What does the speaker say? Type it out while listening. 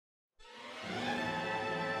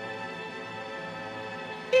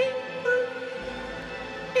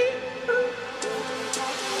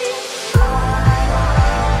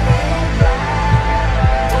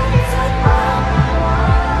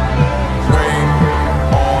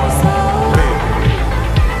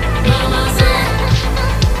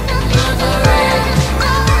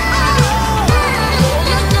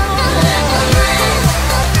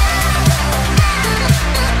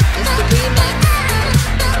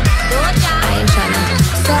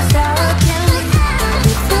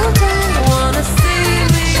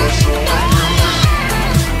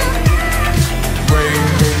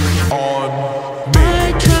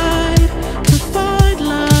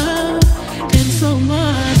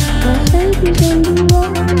I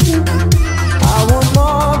want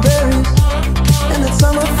more berries and that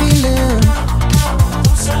summer feeling,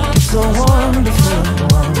 so wonderful.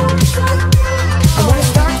 I wanna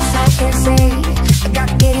start this, I can't say. I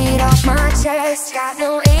gotta get it off my chest. Got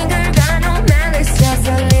no anger, got no malice, just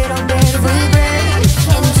a little bit of regret.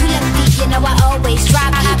 And to lefty, you know I always drop.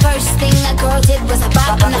 First thing a girl did was a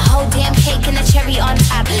bop, and the whole damn cake and the cherry on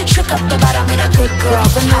top. Shook up the bottom in a good girl.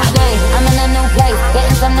 It's a new day, I'm in a new place,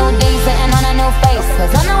 getting some new D's, sitting on a new face. Cause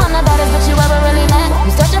I know I'm the baddest bitch you ever really met.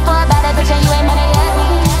 You searching for a better bitch and you ain't met it yet.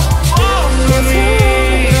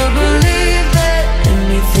 You believe that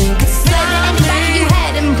anything can stop Anybody you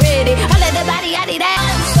had them pretty, all of the body, I did that.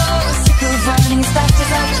 I'm so sick of running stuff to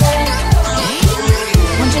some shit.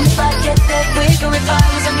 Wondering if I'd get that quick or if I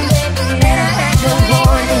was on there. And I had no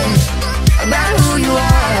warning about who you are.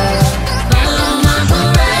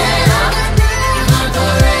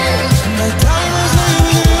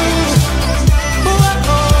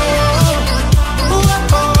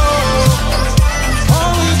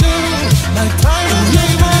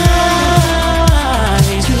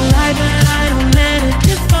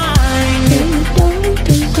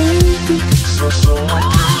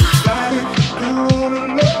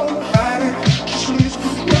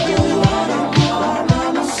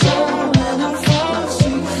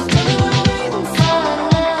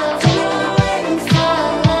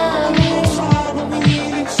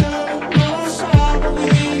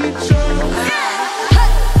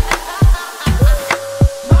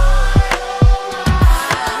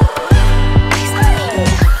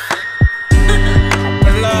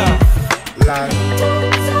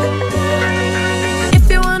 If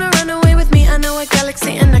you wanna run away with me, I know a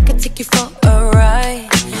galaxy and I can take you for a ride.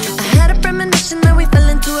 I had a premonition that we fell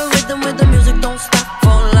into a rhythm where the music don't stop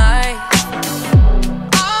for life.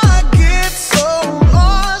 I get so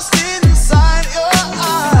lost inside your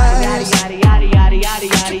eyes.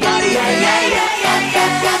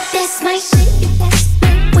 That's my shit, that's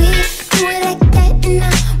my weed. Do it like that and I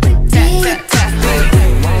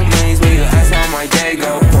Moments when you ask how my day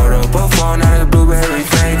go. Pour up a phone out of blueberry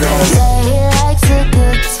fango. Say he likes a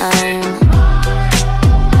good time.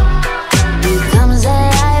 He comes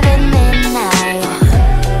alive at midnight.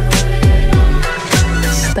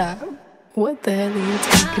 Stop. What the hell are you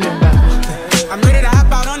talking about? I'm ready to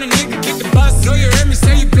hop out on the nigga, kick the bus. Know you heard me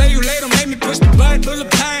say you play, you later, make me push the button, full of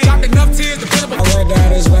pain. Drop enough tears to fill up a word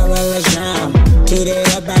that is well as drown. Toot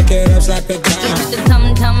it up, back it up, slap it down. used to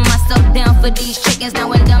tum-tum myself down for these chickens. Now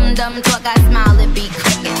when dum-dum talk, I smile and be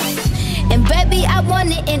crickets. And baby, I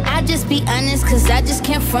want it and I just be honest, cause I just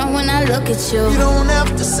can't front when I look at you. You don't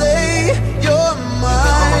have to say you're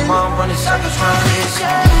mine. Mom running circles round this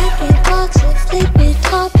shit. It walks and flip it,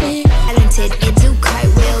 hop it. Talented and do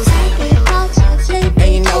cartwheels. It walks and flip it,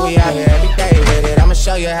 And you know we out here every day with it. I'ma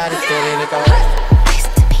show you how to do it. It go. Nice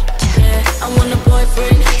to meet you. Yeah, I want a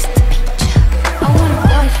boyfriend. Nice to meet you. I want a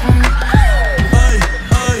boyfriend.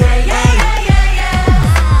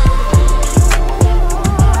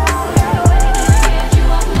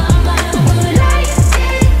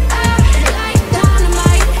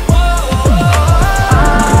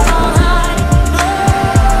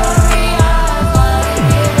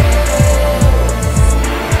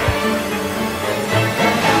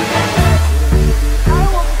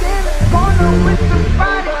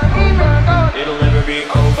 It'll never be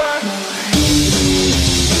over.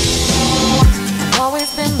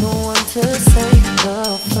 Always been the one to say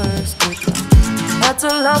the first goodbye. Had to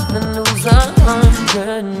love and lose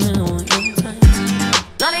 100 million times.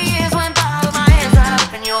 None of years went by with my hands tied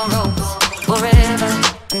up in your ropes. Forever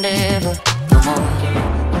and ever, no more.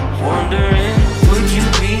 Wondering, would you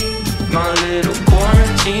be my little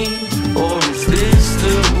quarantine? Or is this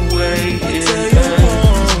the way it ends?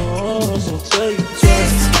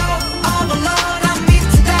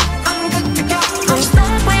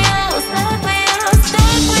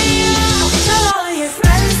 Tell all your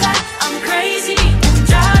friends that I'm crazy and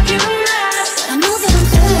drive you mad. I know that I'm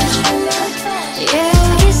good.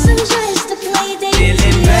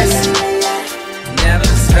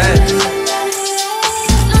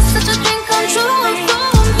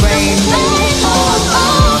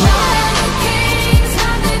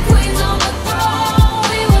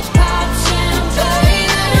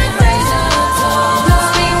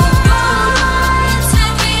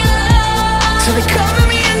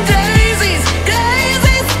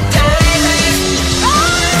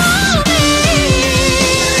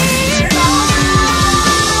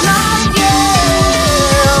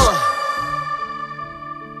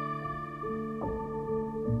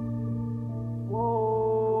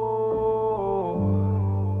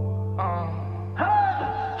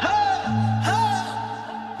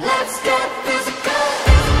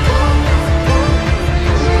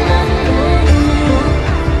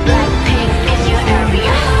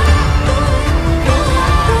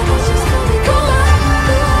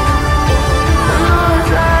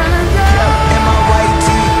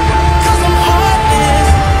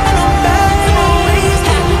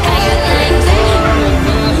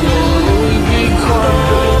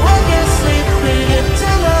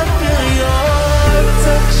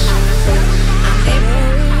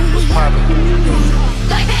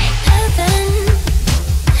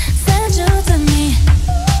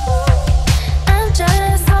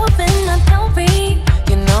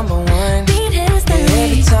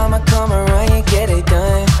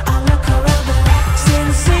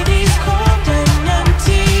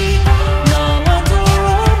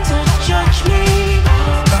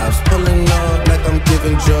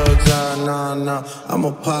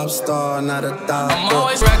 not a thought.